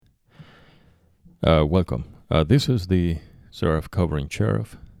Welcome. This is the Seraph Covering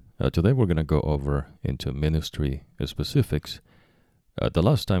Sheriff. Today we're going to go over into ministry specifics. The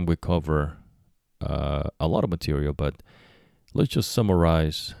last time we cover a lot of material, but let's just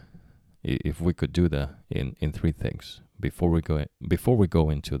summarize if we could do that in three things before we go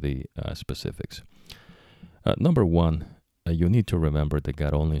into the specifics. Number one, you need to remember that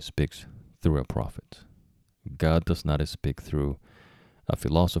God only speaks through a prophet. God does not speak through a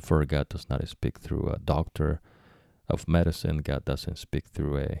philosopher. God does not speak through a doctor of medicine. God doesn't speak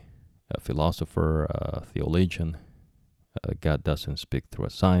through a philosopher, a theologian. God doesn't speak through a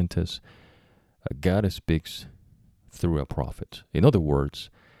scientist. God speaks through a prophet. In other words,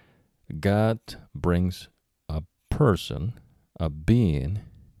 God brings a person, a being,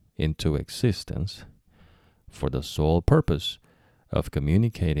 into existence for the sole purpose of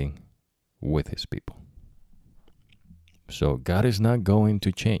communicating with his people. So God is not going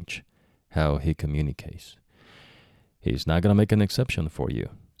to change how he communicates. He's not going to make an exception for you.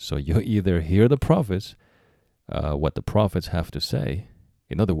 So you either hear the prophets, what the prophets have to say.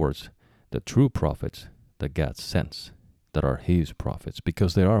 In other words, the true prophets that God sends, that are his prophets,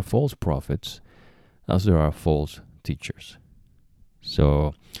 because there are false prophets as there are false teachers.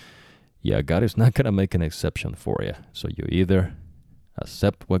 So, yeah, God is not going to make an exception for you. So you either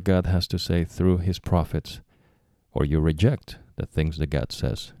accept what God has to say through his prophets, or you reject the things that God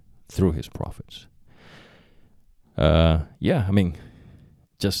says through his prophets.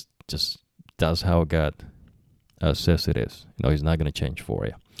 Just that's how God says it is. He's not going to change for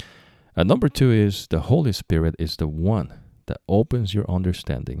you. Number two is the Holy Spirit is the one that opens your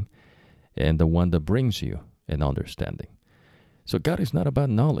understanding and the one that brings you an understanding. So God is not about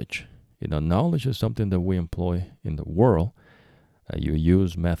knowledge. Knowledge is something that we employ in the world. You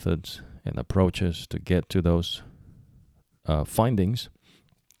use methods and approaches to get to those findings,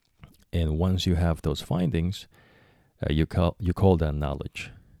 and once you have those findings, you call that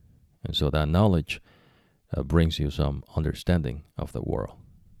knowledge, and so that knowledge brings you some understanding of the world.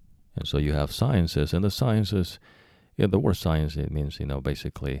 And so you have sciences, and the sciences, the word science, it means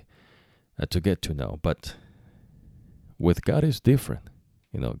basically to get to know. But with God is different.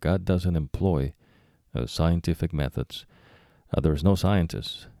 God doesn't employ scientific methods. There's no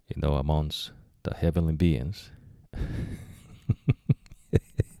scientists, amongst the heavenly beings.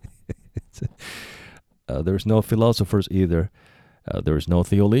 There's no philosophers either. There's no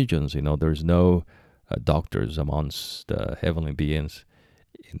theologians. There's no doctors amongst the heavenly beings.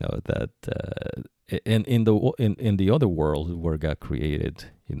 And in the other world where God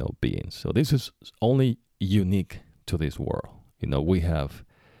created beings. So this is only unique to this world. We have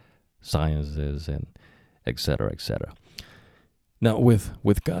sciences and etc. etc. Now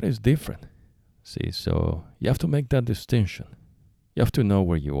with God is different. See, so you have to make that distinction. You have to know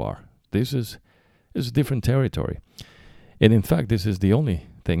where you are. This is different territory. And in fact, this is the only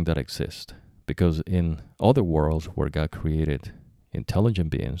thing that exists. Because in other worlds where God created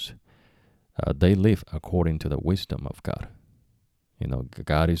intelligent beings, they live according to the wisdom of God.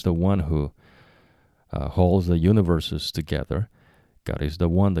 God is the one who holds the universes together. God is the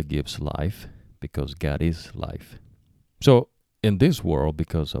one that gives life, because God is life. So in this world,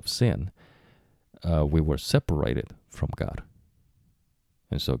 because of sin, we were separated from God.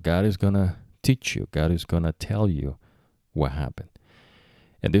 And so God is going to teach you. God is going to tell you what happened.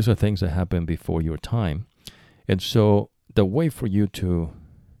 And these are things that happen before your time. And so the way for you to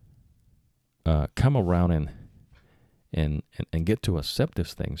come around and get to accept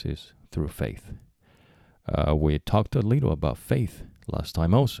these things is through faith. We talked a little about faith last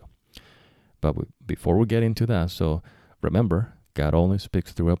time also. But before we get into that, so remember, God only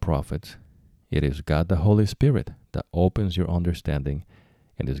speaks through a prophet. It is God the Holy Spirit that opens your understanding,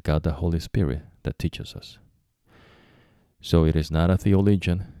 and it is God the Holy Spirit that teaches us. So it is not a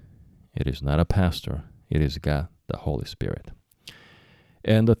theologian, it is not a pastor, it is God the Holy Spirit.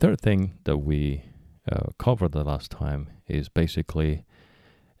 And the third thing that we covered the last time is basically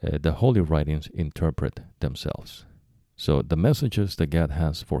the Holy Writings interpret themselves. So the messages that God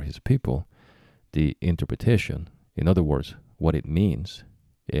has for his people, the interpretation, in other words, what it means,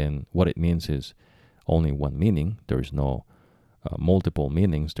 and what it means is only one meaning. There is no multiple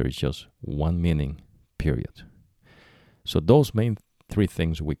meanings. There is just one meaning, period. So those main three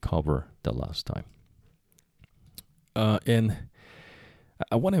things we cover the last time. And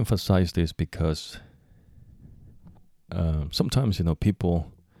I want to emphasize this because sometimes,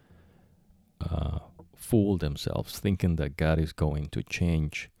 people fool themselves thinking that God is going to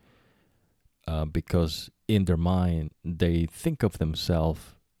change because in their mind, they think of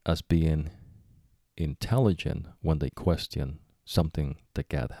themselves as being intelligent when they question something that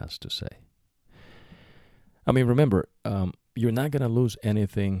God has to say. I mean, remember, you're not going to lose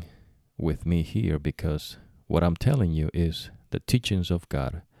anything with me here because what I'm telling you is the teachings of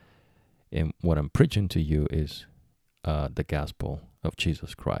God, and what I'm preaching to you is the gospel of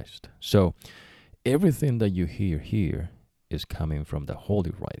Jesus Christ. So everything that you hear here is coming from the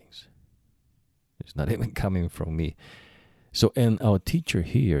holy writings. It's not even coming from me. So, and our teacher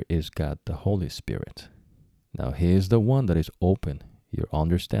here is God, the Holy Spirit. Now, He is the one that is open your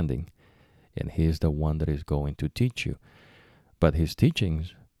understanding, and He is the one that is going to teach you. But His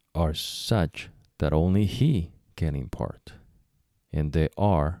teachings are such that only He can impart, and they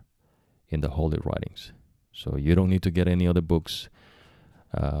are in the holy writings. So you don't need to get any other books,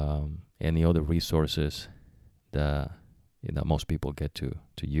 any other resources that most people get to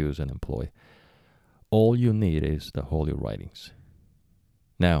use and employ. All you need is the holy writings.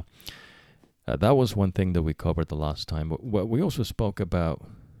 Now, that was one thing that we covered the last time. But we also spoke about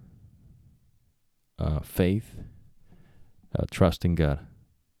faith, trusting God,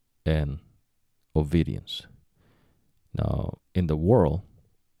 and obedience. Now, in the world,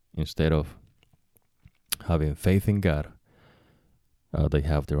 instead of having faith in God, they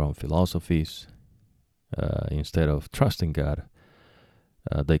have their own philosophies. Instead of trusting God,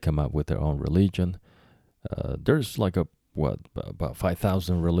 they come up with their own religion. There's like about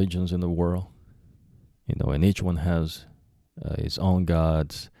 5,000 religions in the world, and each one has its own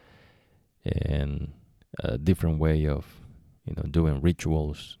gods and a different way of, doing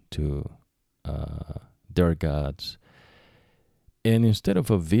rituals to their gods. And instead of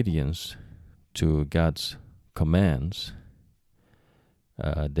obedience to God's commands,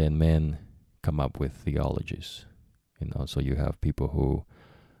 then men come up with theologies. So you have people who,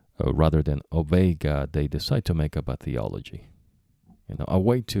 rather than obey God, they decide to make up a theology. A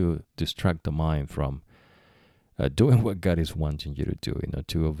way to distract the mind from doing what God is wanting you to do.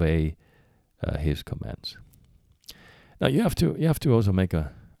 To obey His commands. Now you have to also make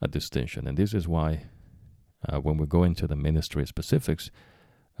a distinction, and this is why when we go into the ministry specifics,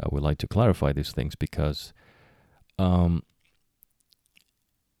 we like to clarify these things, because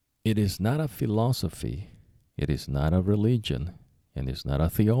it is not a philosophy, it is not a religion, and it's not a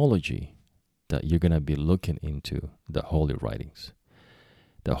theology that you're going to be looking into the holy writings.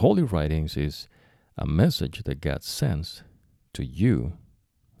 The holy writings is a message that God sends to you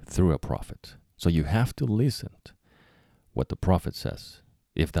through a prophet. So you have to listen to what the prophet says,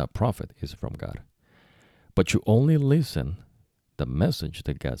 if that prophet is from God. But you only listen the message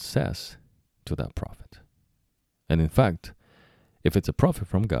that God says to that prophet. And in fact, if it's a prophet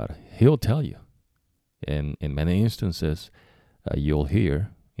from God, He'll tell you. And in many instances, you'll hear,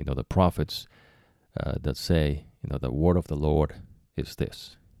 the prophets that say, the word of the Lord is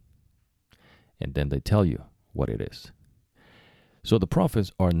this. And then they tell you what it is. So the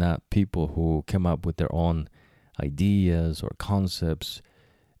prophets are not people who come up with their own ideas or concepts.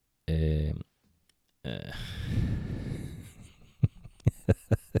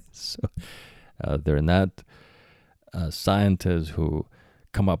 So they're not scientists who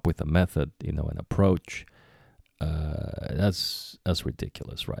come up with a method, an approach. That's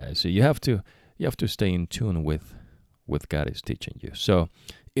ridiculous, right? So you have to stay in tune with what God is teaching you. So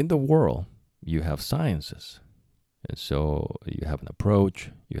in the world, you have sciences, and so you have an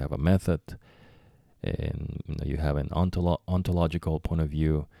approach, you have a method, and you have an ontological point of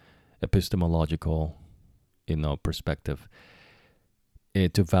view, epistemological, perspective,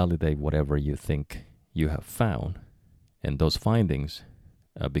 to validate whatever you think you have found, and those findings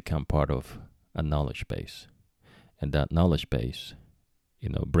become part of a knowledge base, and that knowledge base,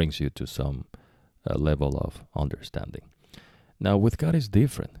 brings you to some level of understanding. Now, with God is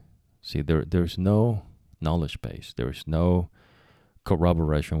different. See, there's no knowledge base. There's no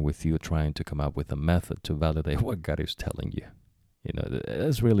corroboration with you trying to come up with a method to validate what God is telling you.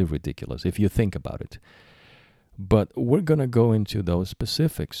 That's really ridiculous if you think about it. But we're going to go into those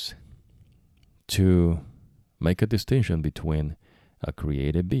specifics to make a distinction between a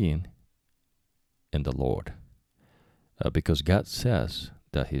created being and the Lord. Because God says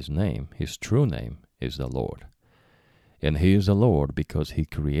that His name, His true name, is the Lord. And He is the Lord because He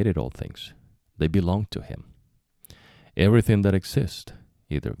created all things. They belong to Him. Everything that exists,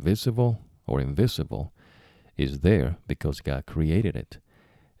 either visible or invisible, is there because God created it.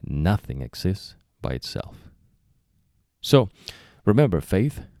 Nothing exists by itself. So, remember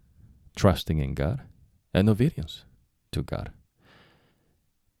faith, trusting in God, and obedience to God.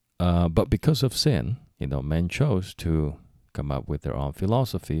 But because of sin, men chose to come up with their own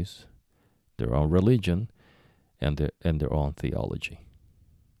philosophies, their own religion, and their own theology.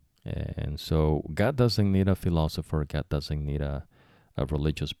 And so God doesn't need a philosopher. God doesn't need a a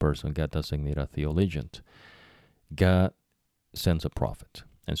religious person. God doesn't need a theologian. God sends a prophet.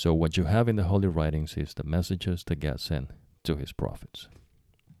 And so what you have in the Holy Writings is the messages that God sent to his prophets.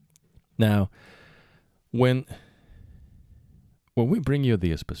 Now, when we bring you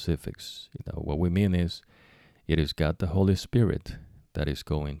the specifics, what we mean is it is God the Holy Spirit that is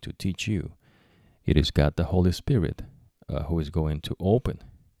going to teach you. It is God the Holy Spirit who is going to open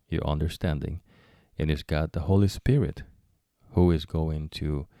your understanding. And it's God the Holy Spirit who is going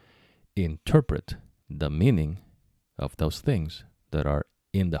to interpret the meaning of those things that are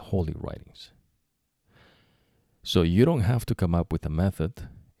in the Holy Writings. So you don't have to come up with a method.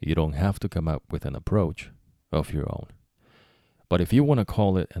 You don't have to come up with an approach of your own. But if you want to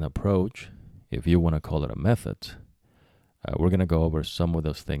call it an approach, if you want to call it a method, we're going to go over some of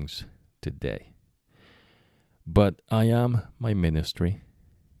those things today. But I am my ministry,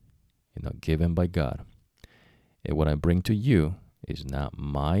 given by God. And what I bring to you is not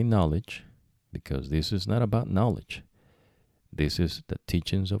my knowledge, because this is not about knowledge. This is the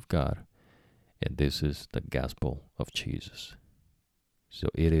teachings of God, and this is the gospel of Jesus. So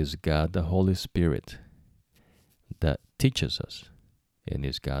it is God the Holy Spirit that teaches us, and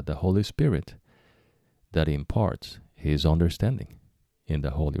it's God the Holy Spirit that imparts his understanding in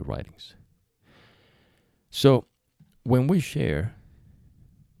the Holy Writings. So when we share,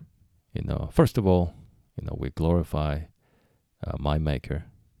 first of all, we glorify my Maker,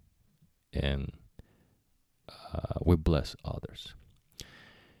 and we bless others.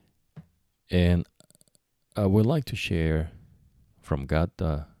 And I would like to share from God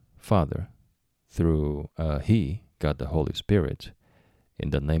the Father through He, God the Holy Spirit,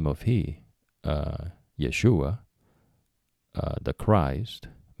 in the name of He, Yeshua, the Christ,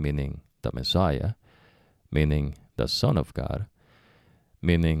 meaning the Messiah, meaning the Son of God,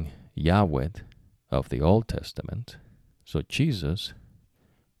 meaning Yahweh of the Old Testament. So Jesus,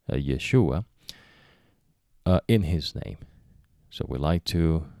 Yeshua, in His name. So we love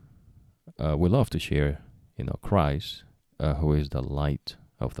to share, Christ, who is the light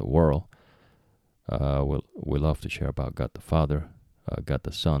of the world. We love to share about God the Father, God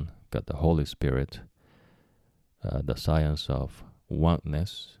the Son, God the Holy Spirit, the science of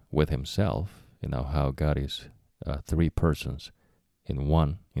oneness with Himself. How God is three persons in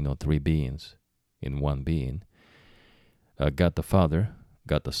one, three beings in one being. God the Father,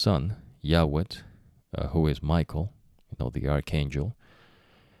 God the Son, Yahweh, who is Michael, the archangel.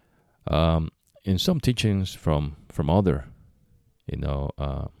 In some teachings from other,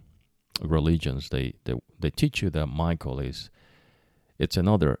 religions, they teach you that Michael it's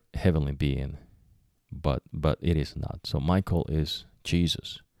another heavenly being, but it is not. So Michael is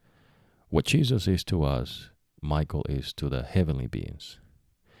Jesus. What Jesus is to us, Michael is to the heavenly beings.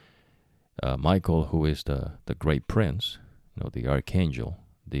 Michael, who is the great prince, the archangel,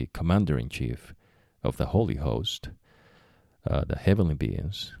 the commander-in-chief of the holy host, the heavenly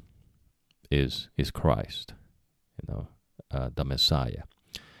beings, is Christ, the Messiah.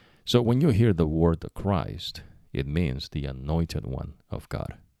 So when you hear the word Christ, it means the anointed one of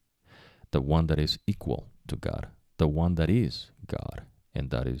God, the one that is equal to God, the one that is God, and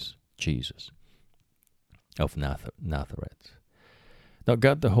that is Jesus of Nazareth. Now,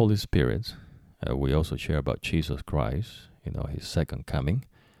 God the Holy Spirit, we also share about Jesus Christ, His second coming,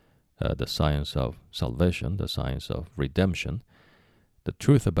 the science of salvation, the science of redemption, the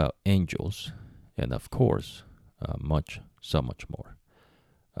truth about angels, and of course, so much more.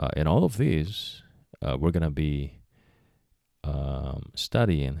 And all of these, we're going to be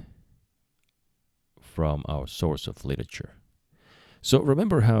studying from our source of literature. So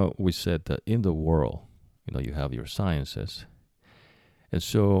remember how we said that in the world, you have your sciences. And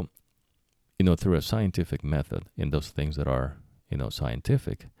so, through a scientific method, in those things that are,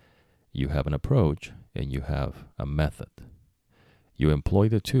 scientific, you have an approach and you have a method. You employ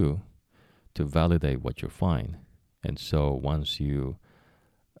the two to validate what you find. And so once your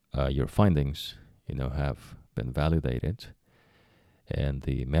findings, have been validated, and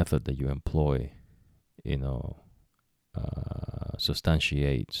the method that you employ,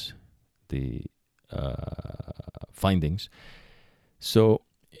 substantiates the findings, so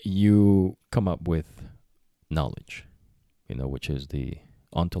you come up with knowledge, which is the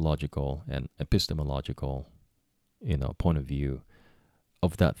ontological and epistemological, point of view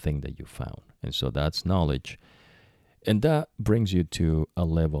of that thing that you found. And so that's knowledge. And that brings you to a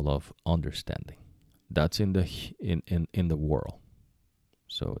level of understanding. That's in the world.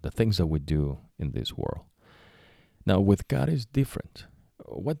 So the things that we do in this world. Now with God is different.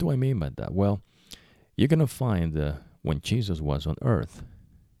 What do I mean by that? Well, you're going to find when Jesus was on earth,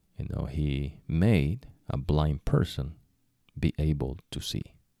 He made a blind person be able to see.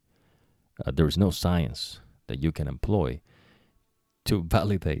 There is no science that you can employ to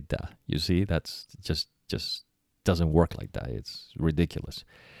validate that. You see, that's just doesn't work like that. It's ridiculous.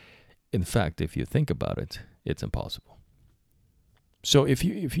 In fact, if you think about it, it's impossible. So if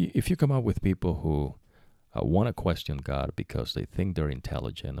you come up with people who want to question God because they think they're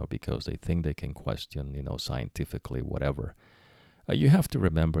intelligent or because they think they can question, scientifically, whatever, you have to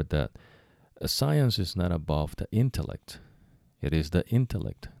remember that science is not above the intellect. It is the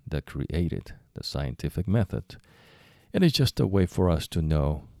intellect that created the scientific method. And it's just a way for us to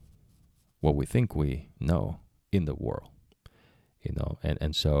know what we think we know in the world.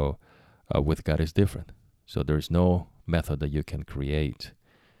 And so with God is different. So there's no method that you can create,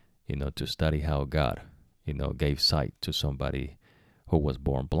 to study how God, gave sight to somebody who was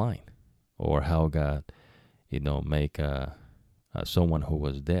born blind, or how God, make someone who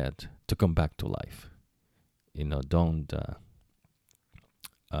was dead to come back to life.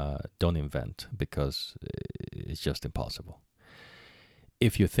 Don't invent, because it's just impossible.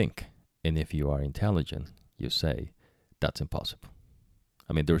 If you think and if you are intelligent, you say that's impossible.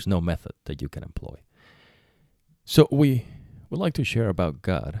 I mean, there's no method that you can employ. So we would like to share about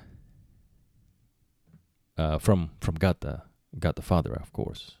God from God the Father, of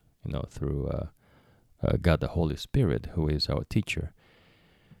course, through God the Holy Spirit, who is our teacher,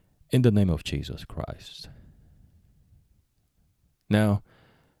 in the name of Jesus Christ. Now,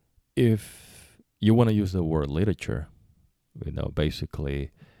 if you want to use the word literature,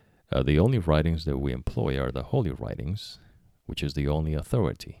 basically the only writings that we employ are the holy writings, which is the only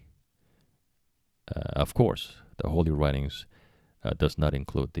authority. Of course, the holy writings does not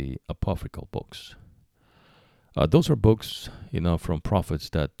include the apocryphal books. Those are books, from prophets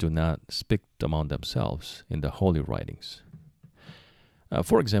that do not speak among themselves in the holy writings.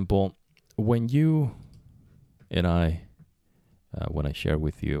 For example, when you and I, when I share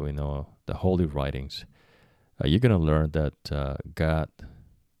with you, the holy writings, you're going to learn that God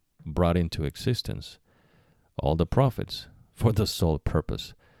brought into existence all the prophets for the sole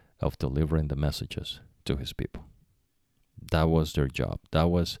purpose of delivering the messages to his people. That was their job. That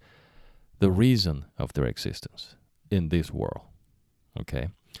was the reason of their existence in this world. Okay.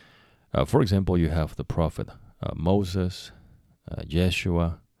 For example, you have the prophet Moses,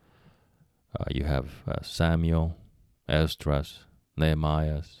 Jeshua, you have Samuel, Esdras,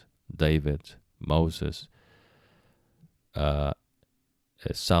 Nehemiah, David, Moses,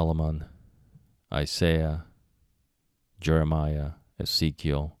 Solomon, Isaiah, Jeremiah,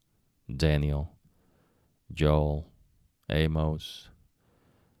 Ezekiel, Daniel, Joel, Amos.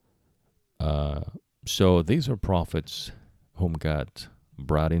 So these are prophets whom God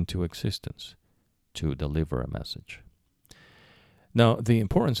brought into existence to deliver a message. Now, the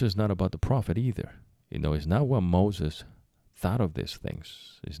importance is not about the prophet either. It's not what Moses thought of these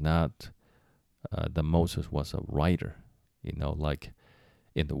things. It's not that Moses was a writer. Like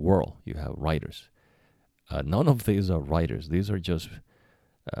in the world, you have writers. None of these are writers. These are just,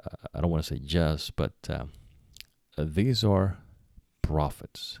 I don't want to say just, but these are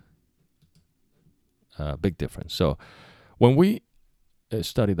prophets. Big difference. So when we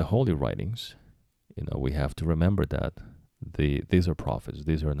study the holy writings, we have to remember that these are prophets.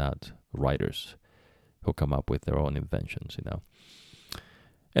 These are not writers who come up with their own inventions,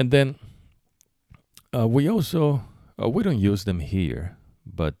 And then we also, we don't use them here,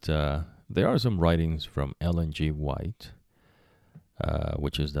 but there are some writings from Ellen G. White,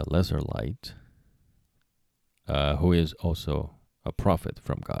 which is the Lesser Light, who is also a prophet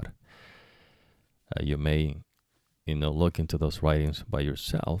from God. You may, look into those writings by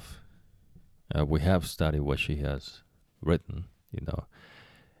yourself. We have studied what she has written,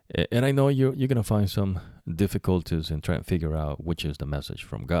 And I know you're going to find some difficulties in trying to figure out which is the message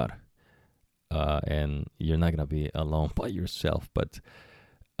from God. And you're not going to be alone by yourself. But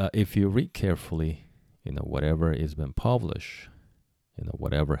if you read carefully, whatever has been published,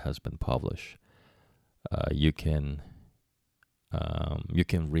 whatever has been published, you can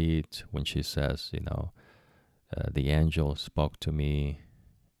read when she says, the angel spoke to me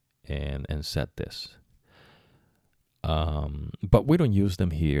and said this. But we don't use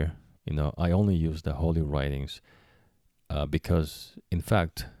them here. I only use the holy writings because, in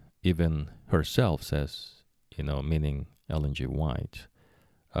fact, even herself says, meaning Ellen G. White,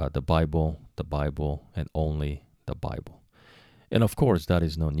 the Bible, and only the Bible. And of course, that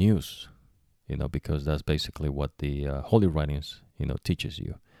is no news, because that's basically what the holy writings, teaches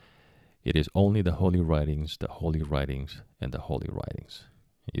you. It is only the holy writings, and the holy writings.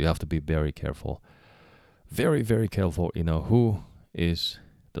 You have to be very careful. Very, very careful, who is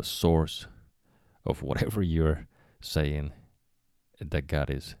the source of whatever you're saying that God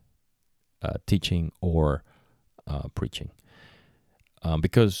is teaching or preaching.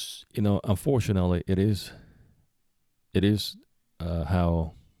 Because unfortunately, it is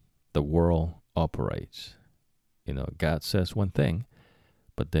how the world operates. God says one thing,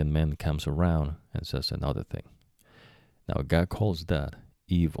 but then man comes around and says another thing. Now, God calls that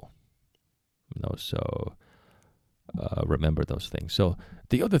evil. So remember those things. So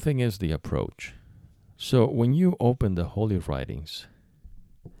the other thing is the approach. So when you open the Holy Writings,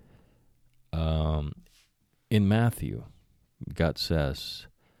 in Matthew, God says,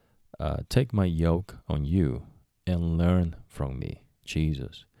 take my yoke on you and learn from me,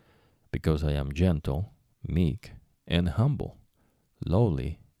 Jesus, because I am gentle, meek, and humble,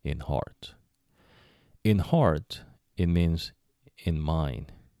 lowly in heart. In heart, it means in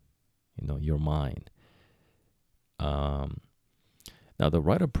mind, your mind. Now, the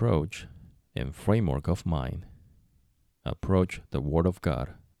right approach and framework of mind approach the Word of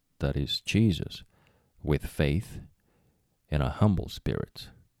God, that is Jesus, with faith and a humble spirit.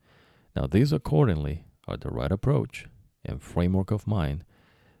 Now, these accordingly are the right approach and framework of mind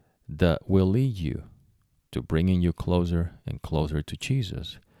that will lead you to bringing you closer and closer to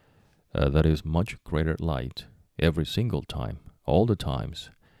Jesus. That is much greater light every single time, all the times,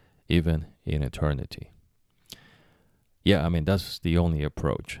 even in eternity. Yeah, that's the only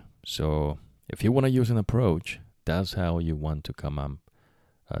approach. So if you want to use an approach, that's how you want to come up,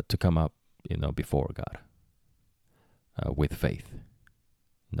 before God, with faith.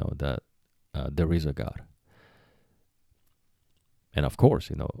 Know that there is a God. And of course,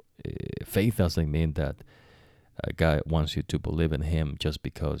 faith doesn't mean that God wants you to believe in Him just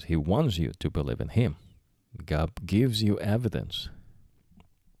because He wants you to believe in Him. God gives you evidence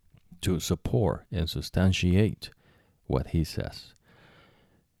to support and substantiate what He says.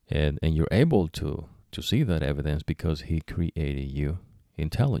 And you're able to see that evidence because He created you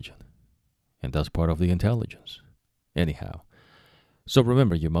intelligent. And that's part of the intelligence. Anyhow, so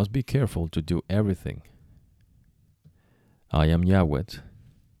remember, you must be careful to do everything. I am Yahweh.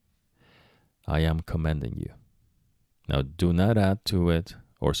 I am commanding you. Now, do not add to it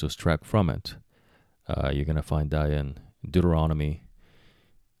or subtract from it. You're going to find that in Deuteronomy.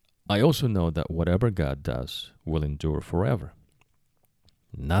 I also know that whatever God does will endure forever.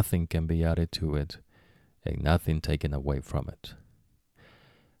 Nothing can be added to it and nothing taken away from it.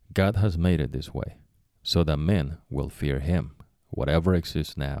 God has made it this way so that men will fear Him. Whatever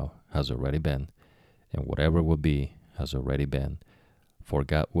exists now has already been, and whatever will be has already been, for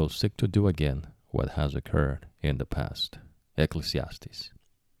God will seek to do again what has occurred in the past. Ecclesiastes.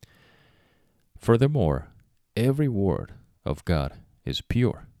 Furthermore, every word of God is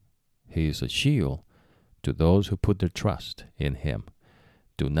pure. He is a shield to those who put their trust in Him.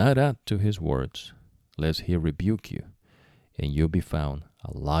 Do not add to His words, lest He rebuke you, and you be found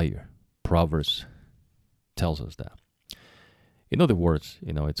a liar. Proverbs tells us that. In other words,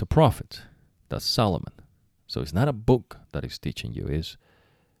 it's a prophet. That's Solomon. So it's not a book that is teaching you.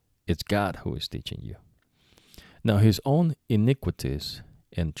 It's God who is teaching you. Now, his own iniquities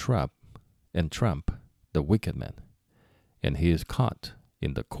entrap the wicked man, and he is caught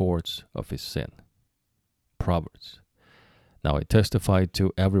in the cords of his sin. Proverbs. Now I testify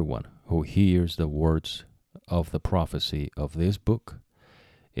to everyone who hears the words of the prophecy of this book.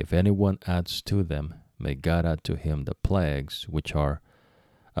 If anyone adds to them, may God add to him the plagues which are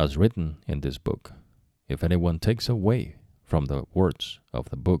as written in this book. If anyone takes away from the words of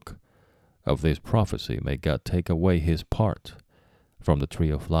the book of this prophecy, may God take away his part from the tree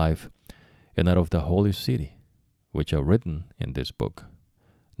of life and out of the holy city, which are written in this book.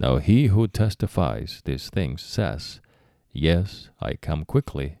 Now he who testifies these things says, Yes, I come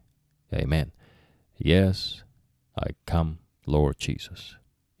quickly. Amen. Yes, I come, Lord Jesus.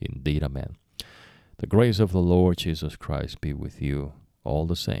 Indeed, amen. The grace of the Lord Jesus Christ be with you, all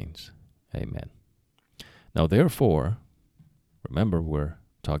the saints. Amen. Now, therefore, remember we're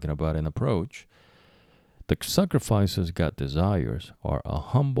talking about an approach. The sacrifices God desires are a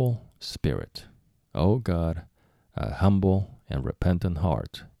humble spirit. O God, a humble and repentant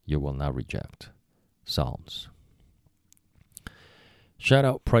heart you will not reject. Psalms. Shout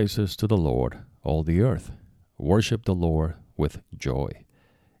out praises to the Lord, all the earth. Worship the Lord with joy.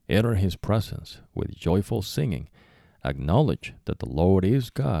 Enter his presence with joyful singing. Acknowledge that the Lord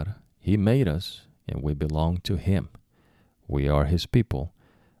is God. He made us, and we belong to him. We are his people,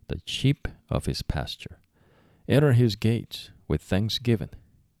 the sheep of his pasture. Enter his gates with thanksgiving,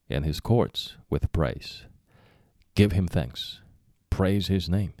 and his courts with praise. Give him thanks. Praise his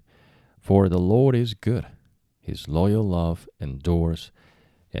name. For the Lord is good. His loyal love endures,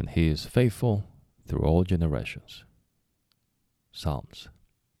 and he is faithful through all generations. Psalms.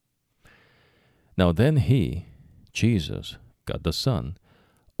 Now then he, Jesus, God the Son,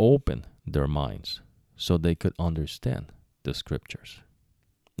 opened their minds so they could understand the scriptures.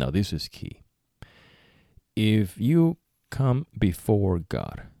 Now this is key. If you come before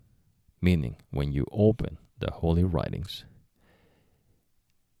God, meaning when you open the holy writings,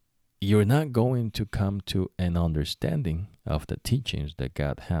 you're not going to come to an understanding of the teachings that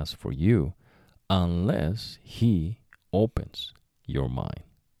God has for you unless He opens your mind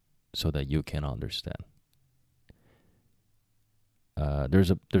so that you can understand.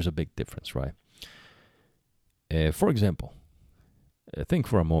 There's a big difference, right? For example, think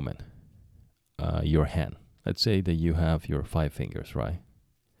for a moment, your hand. Let's say that you have your 5 fingers, right?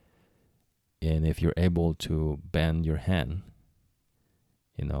 And if you're able to bend your hand,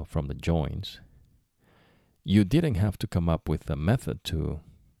 from the joints, you didn't have to come up with a method to,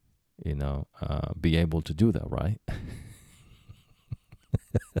 be able to do that, right?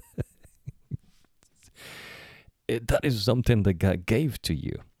 That is something that God gave to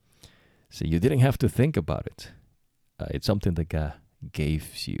you. So you didn't have to think about it. It's something that God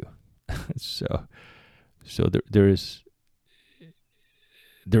gave you. so there is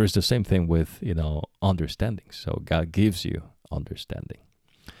the same thing with, understanding. So God gives you understanding.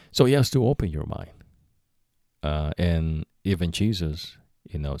 So He has to open your mind. And even Jesus,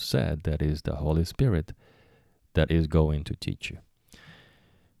 said that is the Holy Spirit that is going to teach you.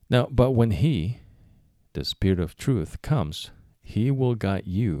 Now, but when He, the Spirit of truth, comes, He will guide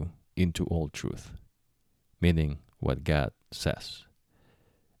you into all truth, meaning what God says.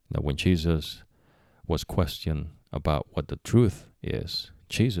 Now, when Jesus was questioned about what the truth is,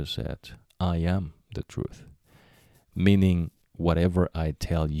 Jesus said, I am the truth, meaning whatever I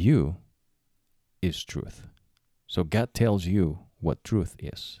tell you is truth. So God tells you what truth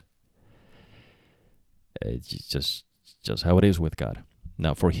is. It's just how it is with God.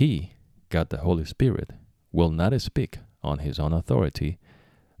 Now, for He, God the Holy Spirit, will not speak on His own authority,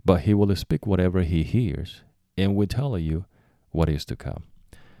 but He will speak whatever He hears and will tell you what is to come.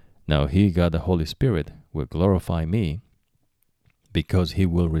 Now, He, God the Holy Spirit, will glorify me because He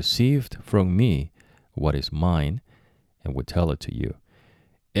will receive from me what is mine and will tell it to you.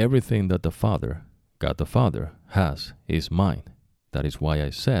 Everything that the Father, God the Father, has is mine. That is why I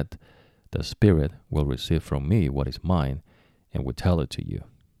said the Spirit will receive from me what is mine and will tell it to you.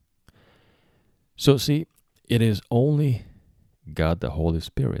 So see, it is only God the Holy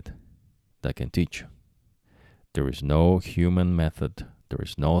Spirit that can teach you. There is no human method. There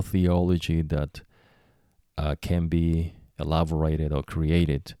is no theology that can be elaborated or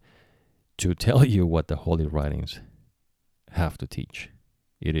created to tell you what the Holy Writings have to teach.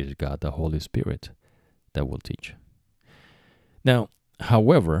 It is God the Holy Spirit that will teach. Now,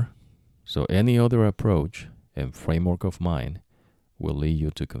 however, so any other approach and framework of mind will lead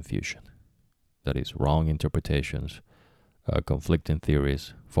you to confusion. That is wrong interpretations, conflicting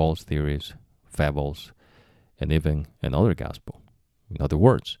theories, false theories, fables, and even another gospel. In other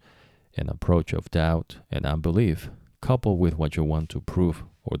words, an approach of doubt and unbelief coupled with what you want to prove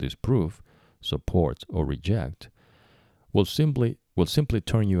or disprove, support or reject will simply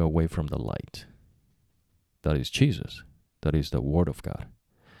turn you away from the light. That is Jesus. That is the Word of God.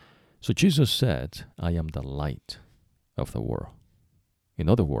 So Jesus said, I am the light of the world. In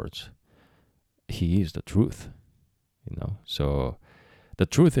other words, He is the truth. So the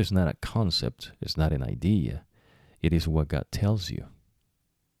truth is not a concept, it's not an idea. It is what God tells you.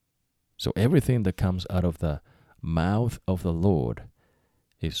 So everything that comes out of the mouth of the Lord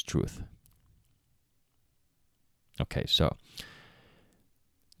is truth. Okay, so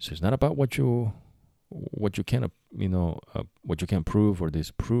it's not about what you can what you can prove or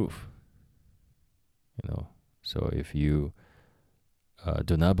disprove. So if you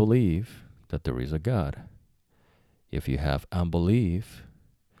do not believe that there is a God, if you have unbelief,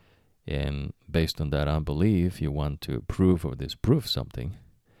 and based on that unbelief you want to prove or disprove something,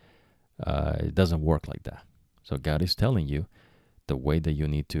 it doesn't work like that. So God is telling you the way that you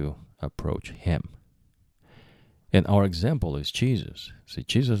need to approach Him. And our example is Jesus. See,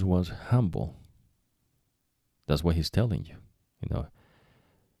 Jesus was humble. That's what He's telling you,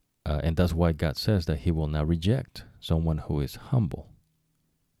 and that's why God says that He will not reject someone who is humble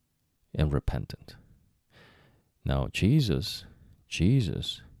and repentant. Now, Jesus,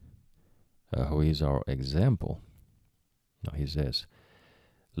 who is our example, He says,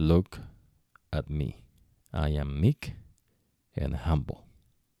 look at me. I am meek and humble,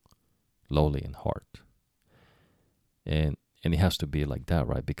 lowly in heart. And it has to be like that,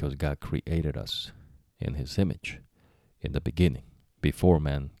 right? Because God created us in His image in the beginning, before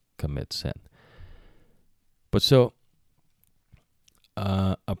man commits sin. But so,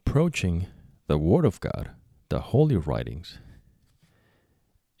 approaching the Word of God, the Holy Writings,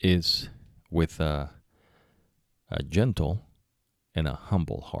 is with a gentle and a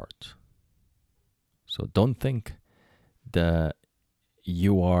humble heart. So don't think that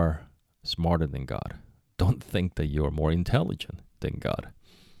you are smarter than God. Don't think that you're more intelligent than God.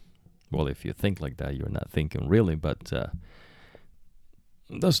 Well, if you think like that, you're not thinking really, but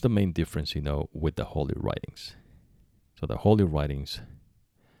that's the main difference, with the Holy Writings. So the Holy Writings,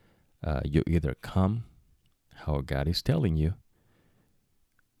 you either come how God is telling you,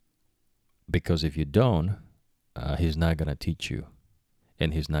 because if you don't, He's not going to teach you,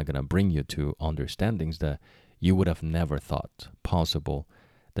 and He's not going to bring you to understandings that you would have never thought possible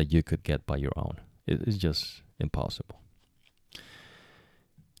that you could get by your own. It's just impossible.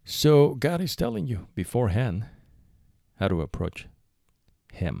 So God is telling you beforehand how to approach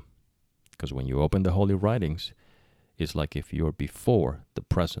Him. Because when you open the Holy Writings, it's like if you're before the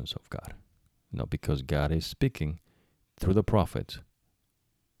presence of God. Because God is speaking through the prophets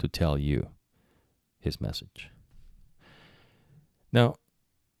to tell you His message. Now,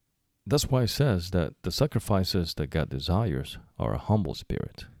 that's why it says that the sacrifices that God desires are a humble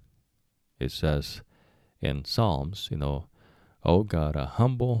spirit. It says in Psalms, "O God, a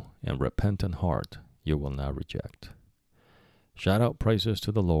humble and repentant heart you will not reject. Shout out praises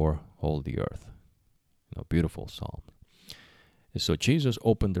to the Lord, all the earth." Beautiful psalm. And so Jesus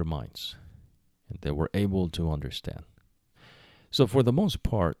opened their minds, and they were able to understand. So for the most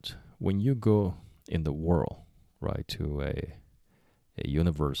part, when you go in the world, right, to a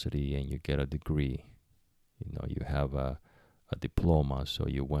university and you get a degree, you have a diploma, so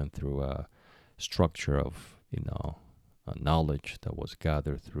you went through a structure of, a knowledge that was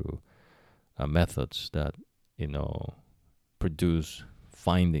gathered through methods that, produce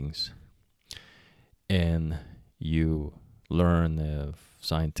findings, and you learn a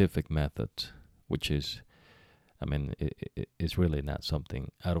scientific method, which is, it's really not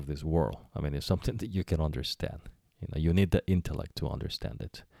something out of this world. It's something that you can understand. You need the intellect to understand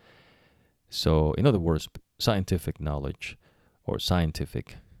it. So, in other words, scientific knowledge or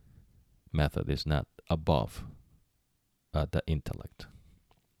scientific method is not above the intellect.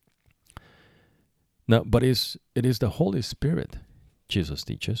 Now, but it is the Holy Spirit, Jesus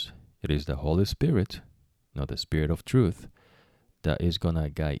teaches. It is the Holy Spirit, the Spirit of truth, that is going to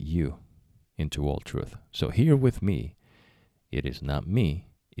guide you into all truth. So here with me, it is not me,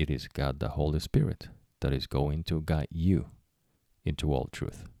 it is God the Holy Spirit that is going to guide you into all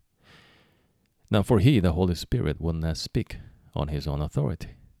truth. Now, for He, the Holy Spirit, will not speak on His own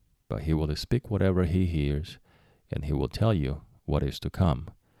authority, but He will speak whatever He hears, and He will tell you what is to come.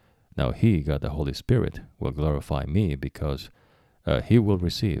 Now He, God the Holy Spirit, will glorify me, because He will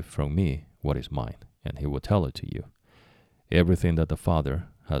receive from me what is mine, and He will tell it to you. Everything that the Father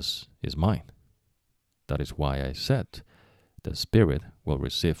has is mine. That is why I said, the Spirit will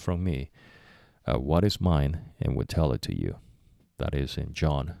receive from me what is mine, and will tell it to you. That is in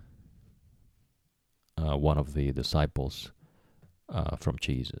John, one of the disciples from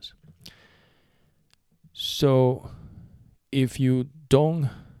Jesus. So, if you don't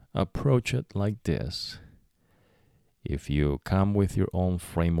approach it like this, if you come with your own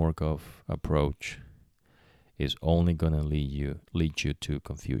framework of approach, it's only going to lead you to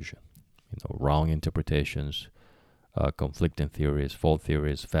confusion. Wrong interpretations, conflicting theories, false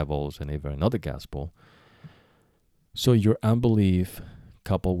theories, fables, and even another gospel. So your unbelief,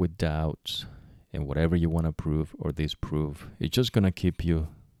 coupled with doubts, and whatever you want to prove or disprove, it's just going to keep you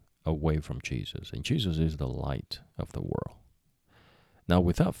away from Jesus. And Jesus is the light of the world. Now,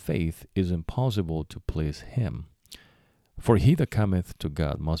 without faith, it is impossible to please Him. For he that cometh to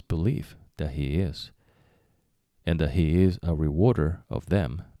God must believe that He is, and that He is a rewarder of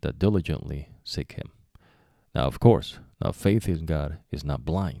them that diligently seek Him. Now, of course, faith in God is not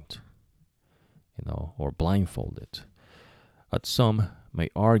blind, or blindfolded. But some may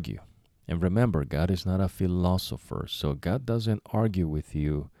argue. And remember, God is not a philosopher, so God doesn't argue with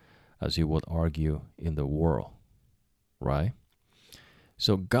you as you would argue in the world, right?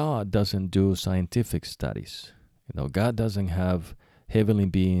 So God doesn't do scientific studies. God doesn't have heavenly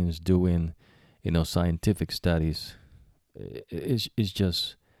beings doing, scientific studies. It's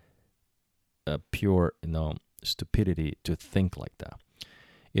just a pure, stupidity to think like that.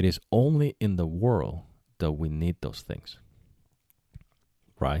 It is only in the world that we need those things,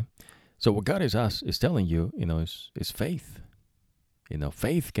 right? So what God is telling you, is faith.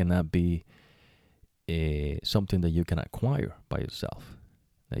 Faith cannot be something that you can acquire by yourself.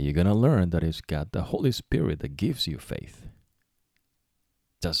 Now you're going to learn that it's God, the Holy Spirit, that gives you faith.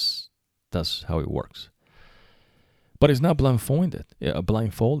 That's how it works. But it's not blindfolded, as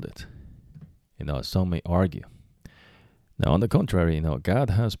some may argue. Now, on the contrary,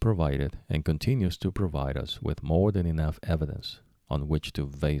 God has provided and continues to provide us with more than enough evidence on which to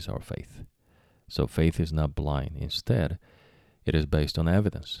base our faith. So faith is not blind. Instead, it is based on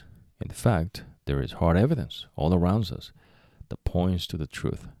evidence. In fact, there is hard evidence all around us that points to the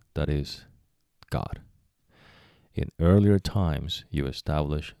truth, that is, God. In earlier times, you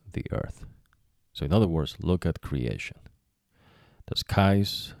established the earth. So in other words, look at creation. The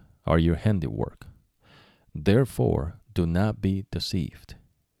skies are your handiwork. Therefore, do not be deceived.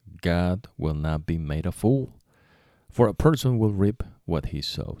 God will not be made a fool. For a person will reap what he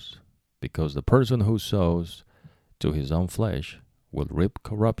sows, because the person who sows to his own flesh will reap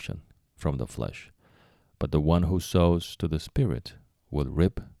corruption from the flesh. But the one who sows to the Spirit will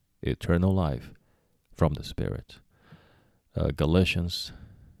reap eternal life from the Spirit. Galatians,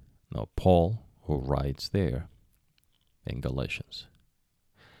 Paul, who writes there in Galatians.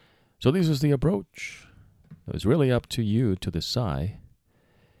 So this is the approach. It's really up to you to decide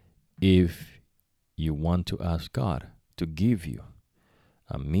if you want to ask God to give you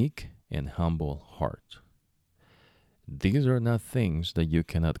a meek and humble heart. These are not things that you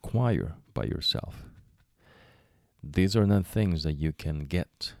can acquire by yourself. These are not things that you can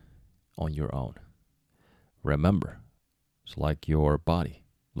get on your own. Remember, it's like your body.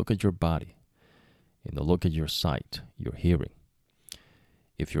 Look at your body. Look at your sight, your hearing.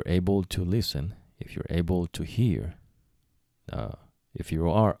 If you're able to listen, if you're able to hear, if you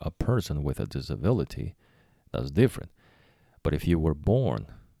are a person with a disability, that's different. But if you were born,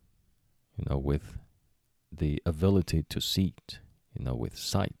 with the ability to see, with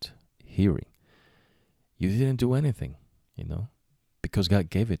sight, hearing, you didn't do anything, because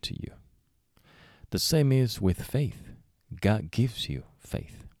God gave it to you. The same is with faith. God gives you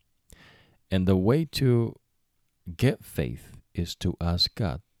faith. And the way to get faith is to ask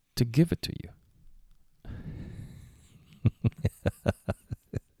God to give it to you.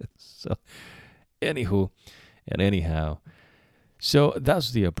 So, anywho and anyhow, so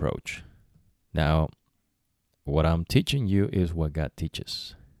that's the approach. Now, what I'm teaching you is what God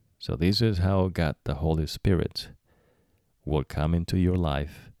teaches. So this is how God, the Holy Spirit, will come into your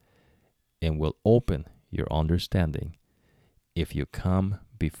life and will open your understanding if you come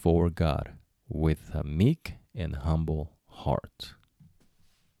before God with a meek and humble heart.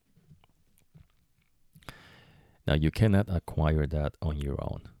 Now, you cannot acquire that on your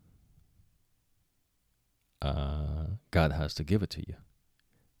own. God has to give it to you,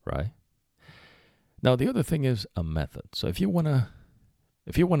 right? Now, the other thing is a method. So if you wanna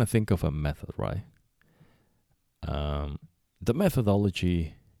think of a method, right? The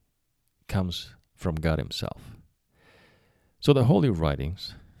methodology comes from God Himself. So the Holy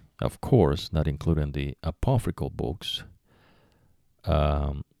Writings, of course, not including the apocryphal books,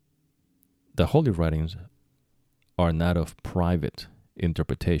 the Holy Writings are not of private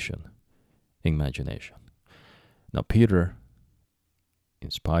interpretation, imagination. Now, Peter,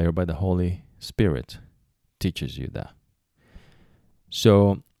 inspired by the Holy Spirit, teaches you that.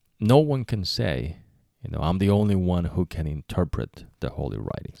 So no one can say, I'm the only one who can interpret the Holy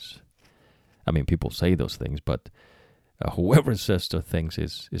Writings. I mean, people say those things, but whoever says those things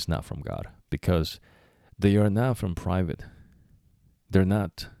is not from God, because they are not from private. They're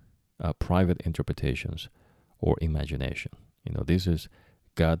not private interpretations or imagination. This is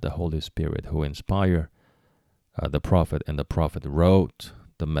God, the Holy Spirit, who inspired the prophet, and the prophet wrote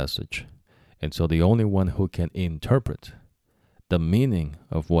the message. And so the only one who can interpret the meaning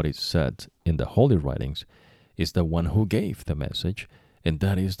of what is said in the Holy Writings is the one who gave the message, and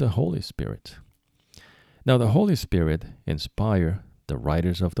that is the Holy Spirit. Now, the Holy Spirit inspired the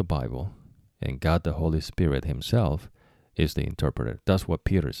writers of the Bible, and God, the Holy Spirit Himself, is the interpreter. That's what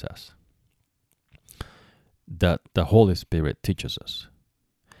Peter says. That the Holy Spirit teaches us,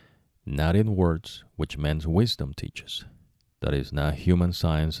 not in words which man's wisdom teaches. That is not human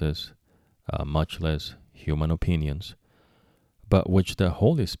sciences, much less human opinions, but which the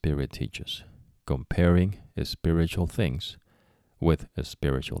Holy Spirit teaches, comparing spiritual things with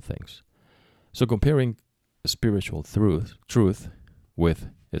spiritual things. So comparing spiritual truth with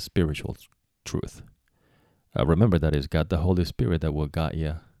a spiritual truth. Remember, that is God, the Holy Spirit, that will guide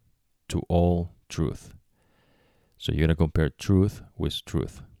you to all truth. So you're going to compare truth with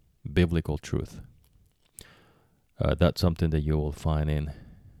truth, biblical truth. That's something that you will find in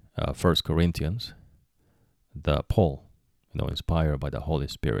 1 Corinthians, that Paul, inspired by the Holy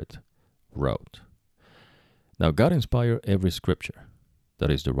Spirit, wrote. Now, God inspired every scripture,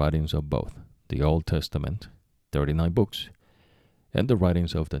 that is the writings of both the Old Testament, 39 books, and the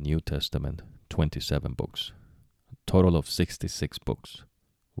writings of the New Testament, 27 books. total of 66 books,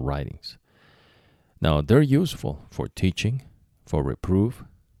 writings. Now, they're useful for teaching, for reproof,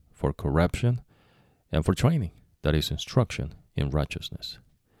 for correction, and for training, that is, instruction in righteousness,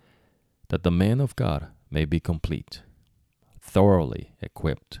 that the man of God may be complete, thoroughly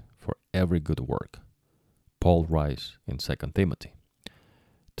equipped for every good work. Paul writes in 2 Timothy.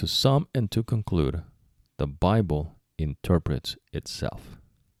 To sum and to conclude, the Bible interprets itself.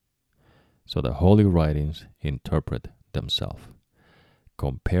 So the holy writings interpret themselves,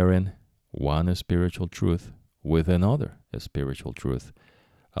 comparing one spiritual truth with another spiritual truth,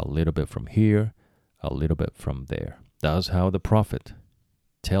 a little bit from here, a little bit from there. That's how the prophet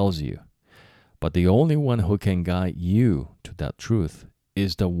tells you. But the only one who can guide you to that truth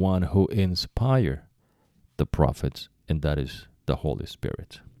is the one who inspired the prophets, and that is the Holy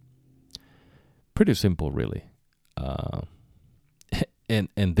Spirit. Pretty simple, really.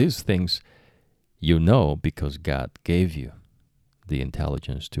 And these things you know because God gave you the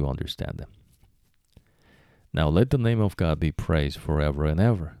intelligence to understand them. Now let the name of God be praised forever and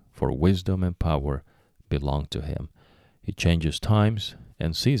ever, for wisdom and power belong to him. He changes times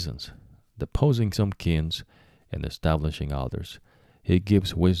and seasons, deposing some kings and establishing others. He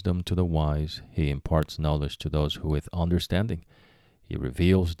gives wisdom to the wise. He imparts knowledge to those who with understanding. He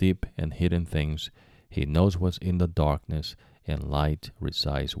reveals deep and hidden things. He knows what's in the darkness, and light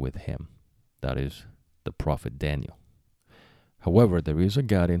resides with him. That is the prophet Daniel. However, there is a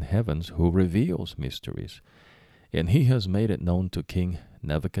God in heavens who reveals mysteries, and he has made it known to King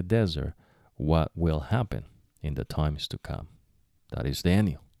Nebuchadnezzar what will happen in the times to come. That is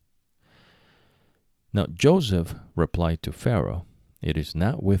Daniel. Now Joseph replied to Pharaoh, "It is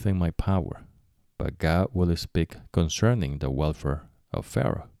not within my power, but God will speak concerning the welfare of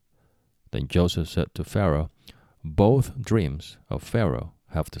Pharaoh." Then Joseph said to Pharaoh, "Both dreams of Pharaoh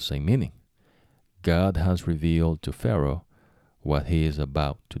have the same meaning. God has revealed to Pharaoh what he is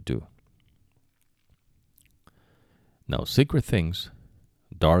about to do." Now secret things,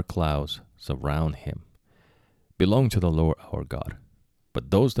 dark clouds surround him, belong to the Lord our God. But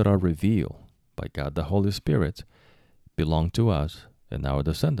those that are revealed by God the Holy Spirit belong to us and our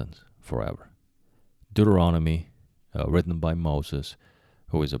descendants forever. Deuteronomy, written by Moses,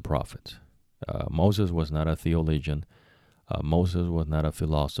 who is a prophet. Moses was not a theologian. Moses was not a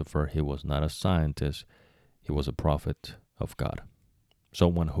philosopher. He was not a scientist. He was a prophet of God,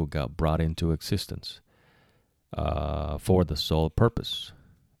 someone who got brought into existence for the sole purpose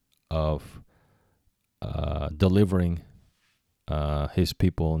of delivering his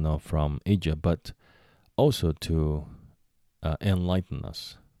people from Egypt, but also to enlighten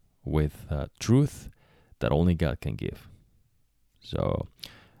us with truth that only God can give. So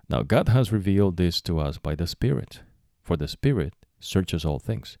now God has revealed this to us by the Spirit, for the Spirit searches all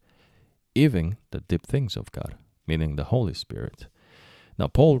things, even the deep things of God, meaning the Holy Spirit. Now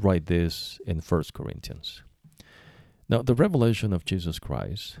Paul writes this in 1 Corinthians. Now the revelation of Jesus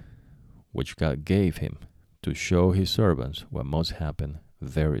Christ, which God gave him to show his servants what must happen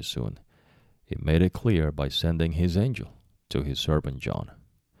very soon, he made it clear by sending his angel to his servant John.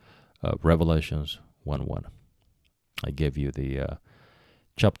 Revelations 1:1. I gave you the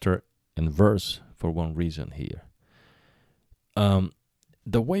chapter and verse for one reason here.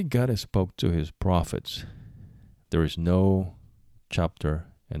 The way God spoke to his prophets, there is no chapter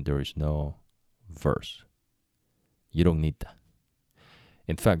and there is no verse. You don't need that.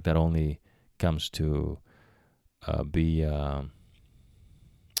 In fact, that only comes to be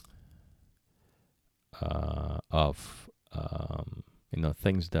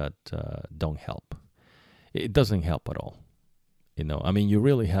things that don't help. It doesn't help at all. You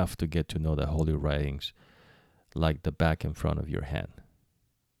really have to get to know the holy writings like the back and front of your hand.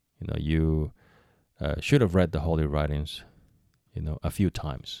 You should have read the holy writings, a few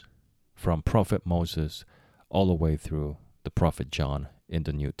times, from Prophet Moses all the way through the Prophet John in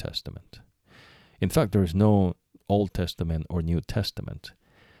the New Testament. In fact, there is no Old Testament or New Testament.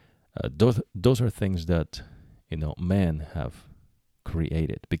 Those are things that, men have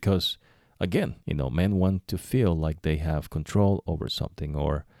created because, again, men want to feel like they have control over something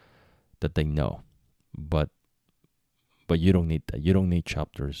or that they know. But you don't need that. You don't need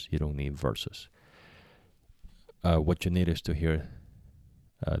chapters. You don't need verses. What you need is to hear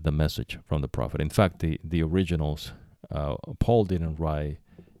the message from the prophet. In fact, the originals, Paul didn't write,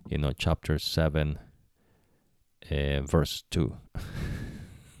 chapter 7, verse 2.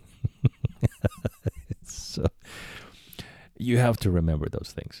 So you have to remember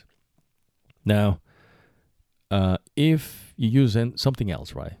those things. Now, if you use something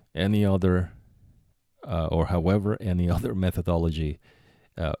else, right? Any other, or however, any other methodology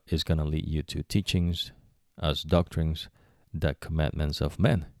is going to lead you to teachings as doctrines the commandments of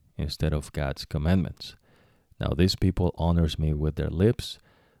men instead of God's commandments. Now these people honors me with their lips,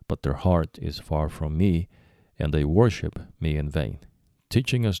 but their heart is far from me, and they worship me in vain,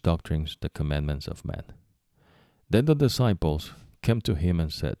 teaching as doctrines the commandments of men. Then the disciples came to him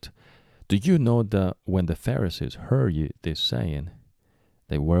and said, Do you know that when the Pharisees heard you this saying,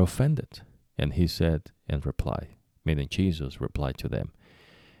 they were offended? And he said in reply, meaning Jesus replied to them,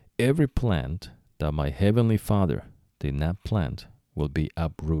 Every plant that my heavenly Father did not plant will be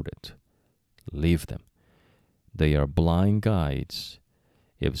uprooted. Leave them. They are blind guides.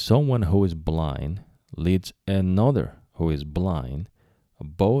 If someone who is blind leads another who is blind,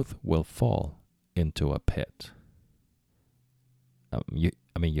 both will fall into a pit. You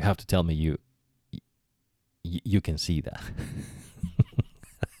have to tell me you can see that.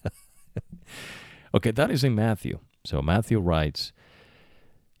 Okay, that is in Matthew. So Matthew writes,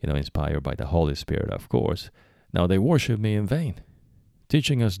 inspired by the Holy Spirit, of course. Now they worship me in vain,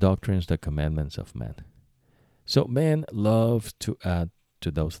 teaching us doctrines, the commandments of men. So man loves to add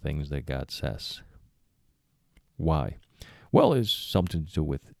to those things that God says. Why? Well, it's something to do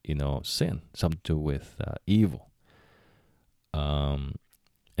with, sin, something to do with evil. And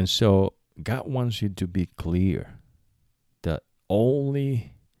so God wants you to be clear that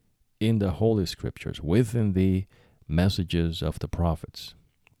only in the Holy Scriptures, within the messages of the prophets,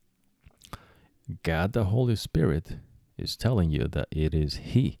 God the Holy Spirit is telling you that it is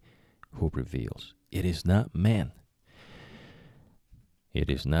He who reveals. It is not man. It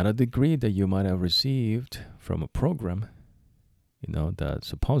is not a degree that you might have received from a program, that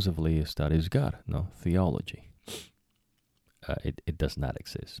supposedly studies God, theology. It does not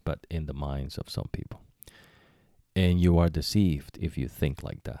exist, but in the minds of some people. And you are deceived if you think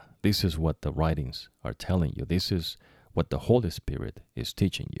like that. This is what the writings are telling you. This is what the Holy Spirit is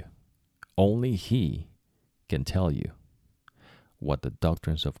teaching you. Only He can tell you what the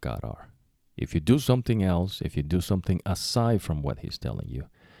doctrines of God are. If you do something else, if you do something aside from what He's telling you,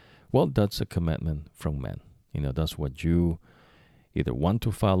 well, that's a commandment from men. That's what you either want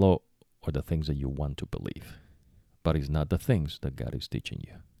to follow or the things that you want to believe. But it's not the things that God is teaching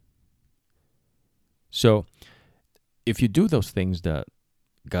you. So, if you do those things that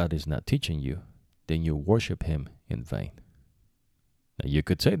God is not teaching you, then you worship Him in vain. Now, you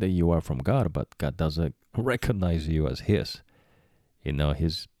could say that you are from God, but God doesn't recognize you as His.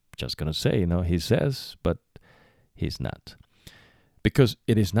 He's just going to say, He says, but He's not. Because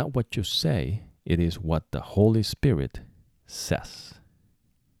it is not what you say, it is what the Holy Spirit says.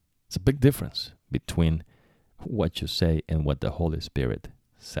 It's a big difference between what you say and what the Holy Spirit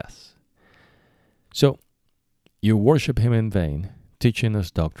says. So, you worship Him in vain, teaching us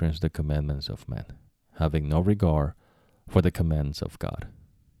doctrines, the commandments of men, having no regard for the commands of God.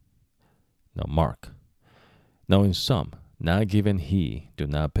 Now, mark. Now, in some, not given heed, do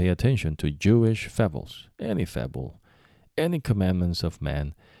not pay attention to Jewish fables, any fable, any commandments of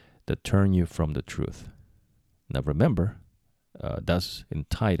man that turn you from the truth. Now, remember, that's in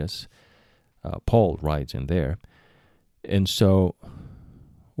Titus. Paul writes in there. And so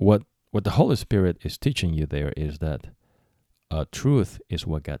what the Holy Spirit is teaching you there is that truth is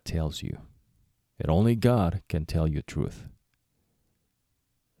what God tells you. And only God can tell you truth.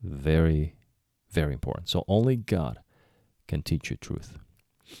 Very, very important. So only God can teach you truth.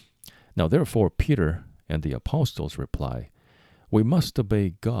 Now, therefore, Peter and the apostles reply, we must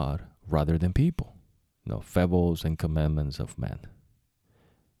obey God rather than people. Fables and commandments of men.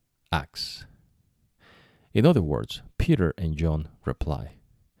 Acts. In other words, Peter and John reply,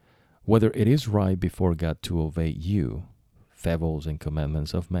 whether it is right before God to obey you, fables and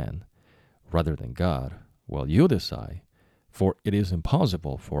commandments of men, rather than God, well, you decide, for it is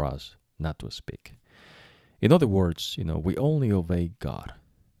impossible for us not to speak. In other words, we only obey God.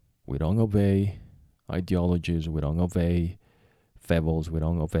 We don't obey ideologies, we don't obey fables, we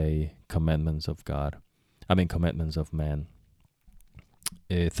don't obey commandments of God. Commandments of man.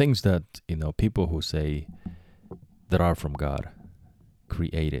 Things that, people who say that are from God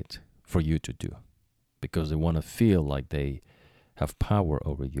created for you to do because they want to feel like they have power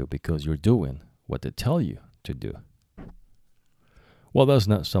over you because you're doing what they tell you to do. Well, that's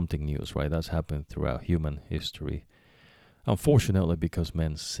not something new, right? That's happened throughout human history, unfortunately, because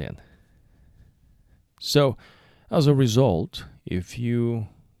men sin. So, as a result, if you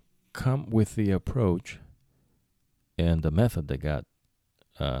come with the approach and the method that God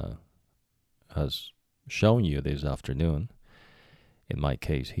has shown you this afternoon, in my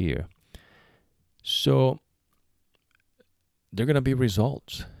case here, so there are going to be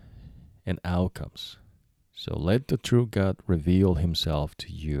results and outcomes. So let the true God reveal Himself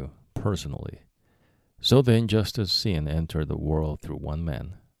to you personally So then, just as sin entered the world through one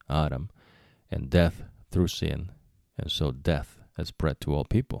man, Adam, and death through sin, and so death has spread to all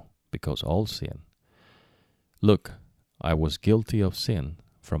people, because all sin. Look, I was guilty of sin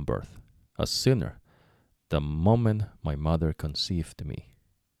from birth, a sinner, the moment my mother conceived me,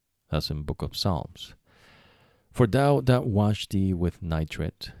 as in book of Psalms. For thou that wash thee with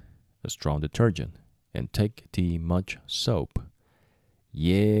nitrate, a strong detergent, and take thee much soap,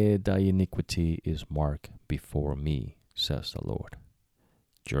 yea, thy iniquity is marked before me, says the Lord.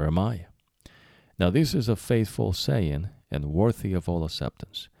 Jeremiah. Now this is a faithful saying and worthy of all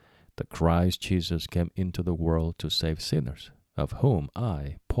acceptance, that Christ Jesus came into the world to save sinners, of whom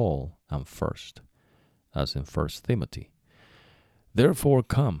I, Paul, am first, as in 1 Timothy. Therefore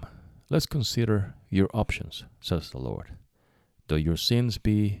come, let's consider your options, says the Lord. Though your sins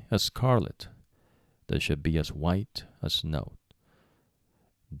be as scarlet, they should be as white as snow.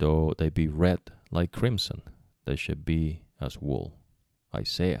 Though they be red like crimson, they should be as wool.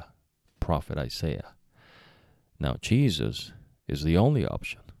 Isaiah, prophet Isaiah. Now Jesus is the only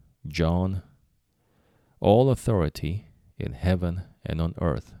option. John, all authority in heaven and on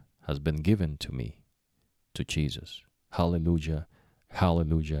earth has been given to me, to Jesus. Hallelujah,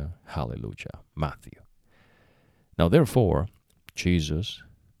 hallelujah, hallelujah. Matthew. Now therefore, Jesus,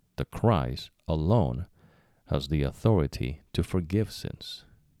 the Christ alone, has the authority to forgive sins.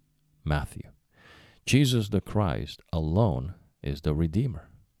 Matthew. Jesus the Christ alone is the Redeemer.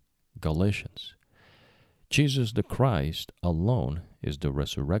 Galatians. Jesus the Christ alone is the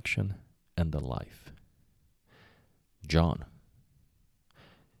resurrection and the life. John.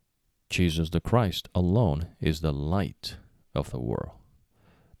 Jesus the Christ alone is the light of the world.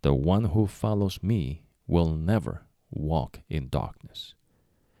 The one who follows me will never walk in darkness,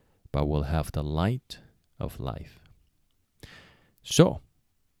 but will have the light of life. So,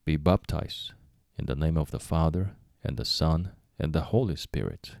 be baptized in the name of the Father, and the Son, and the Holy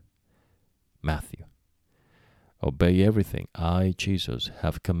Spirit. Matthew. Obey everything I, Jesus,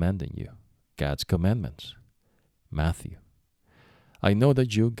 have commanded you, God's commandments. Matthew. I know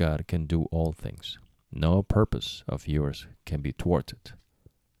that you, God, can do all things. No purpose of yours can be thwarted.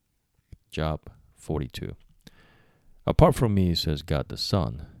 Job 42. Apart from me, says God the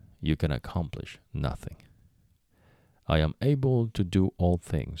Son, you can accomplish nothing. I am able to do all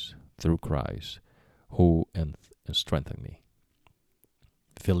things through Christ, who strengthened me.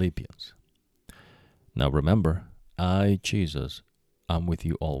 Philippians. Now remember, I, Jesus, am with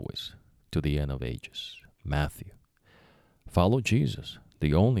you always, to the end of ages. Matthew. Follow Jesus,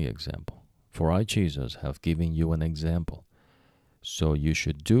 the only example, for I, Jesus, have given you an example, so you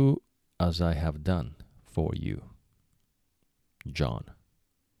should do as I have done for you. John.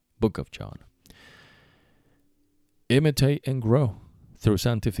 Book of John. Imitate and grow through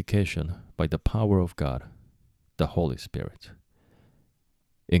sanctification by the power of God, the Holy Spirit,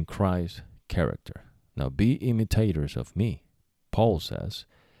 in Christ's character. Now be imitators of me, Paul says,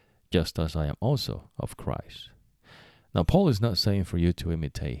 just as I am also of Christ. Now Paul is not saying for you to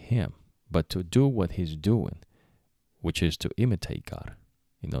imitate him, but to do what he's doing, which is to imitate God,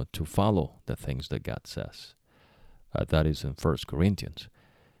 to follow the things that God says. That is in 1 Corinthians.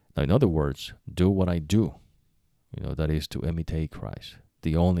 Now, in other words, do what I do, that is to imitate Christ,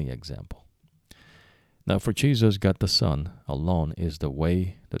 the only example. Now, for Jesus, God the Son alone is the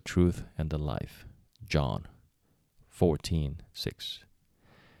way, the truth, and the life. John 14:6.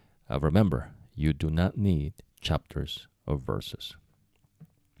 Remember, you do not need chapters or verses.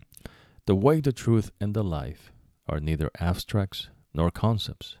 The way, the truth, and the life are neither abstracts nor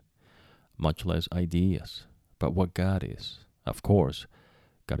concepts, much less ideas, but what God is. Of course,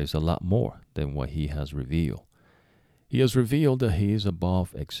 God is a lot more than what He has revealed. He has revealed that He is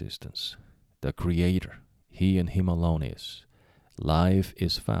above existence, the Creator. He and Him alone is. Life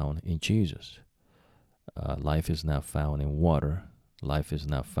is found in Jesus. Life is not found in water. Life is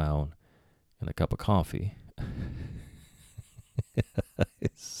not found in a cup of coffee.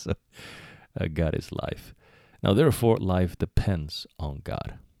 God is life. Now, therefore, life depends on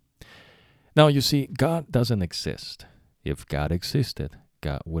God. Now, you see, God doesn't exist. If God existed,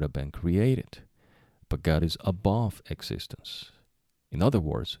 God would have been created. But God is above existence. In other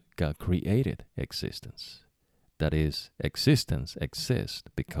words, God created existence. That is, existence exists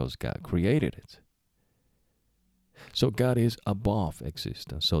because God created it. So God is above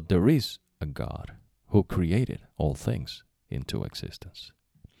existence. So there is a God who created all things into existence.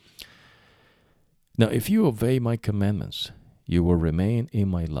 Now, if you obey my commandments, you will remain in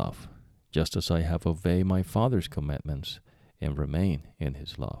my love, just as I have obeyed my Father's commandments and remain in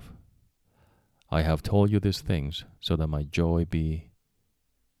his love. I have told you these things so that my joy be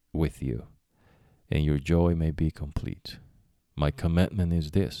with you, and your joy may be complete. My commandment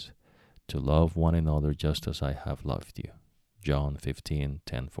is this, to love one another just as I have loved you. John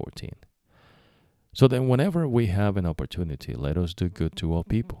 15:10-14. So then whenever we have an opportunity, let us do good to all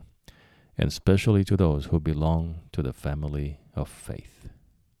people, and especially to those who belong to the family of faith.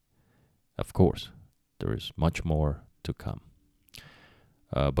 Of course, there is much more to come.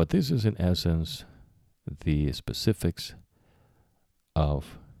 But this is in essence the specifics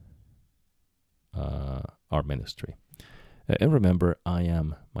of our ministry. And remember, I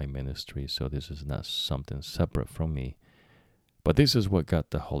am my ministry, so this is not something separate from me. But this is what God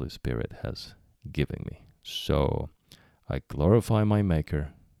the Holy Spirit has given me. So I glorify my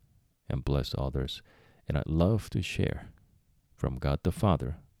Maker and bless others. And I love to share from God the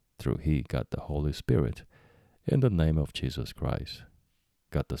Father, through He, God the Holy Spirit, in the name of Jesus Christ,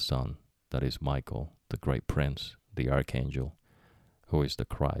 God the Son, that is Michael, the great Prince, the Archangel, who is the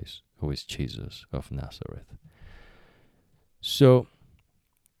Christ, who is Jesus of Nazareth. So,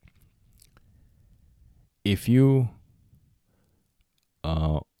 if you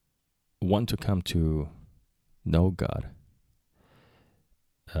want to come to know God,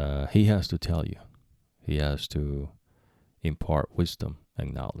 He has to tell you. He has to impart wisdom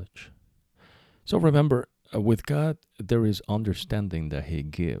and knowledge. So remember, with God, there is understanding that He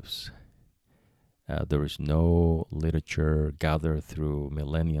gives. There is no literature gathered through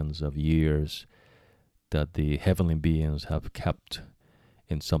millenniums of years that the heavenly beings have kept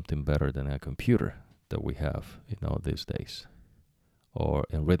in something better than a computer that we have, these days, or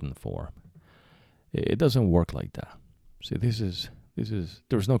in written form. It doesn't work like that. See,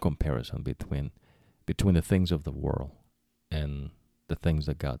 there's no comparison between the things of the world and the things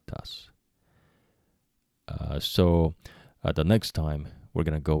that God does. So the next time we're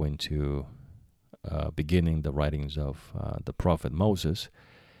going to go into beginning the writings of the prophet Moses,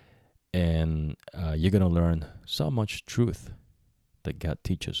 and you're going to learn so much truth that God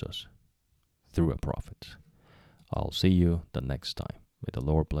teaches us through a prophet. I'll see you the next time. May the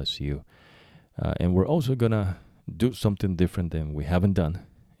Lord bless you. And we're also going to do something different than we haven't done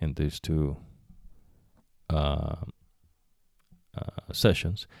in these two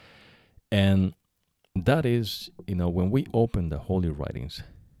sessions. And that is, when we open the Holy Writings,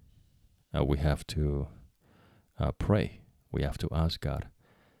 we have to pray. We have to ask God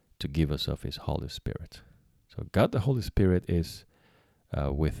to give us of His Holy Spirit. So God the Holy Spirit is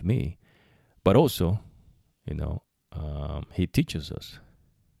with me, but also, He teaches us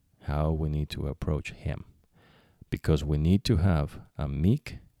how we need to approach Him, because we need to have a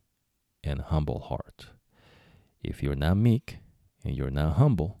meek and humble heart. If you're not meek and you're not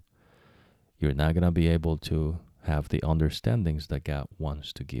humble, you're not going to be able to have the understandings that God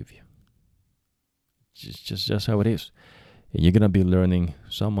wants to give you. Just how it is. And you're going to be learning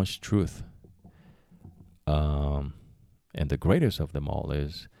so much truth. And the greatest of them all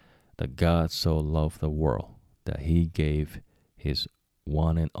is that God so loved the world that He gave His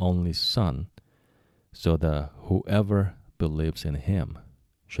one and only Son, so that whoever believes in Him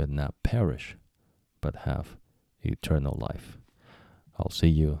should not perish, but have eternal life. I'll see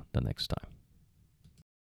you the next time.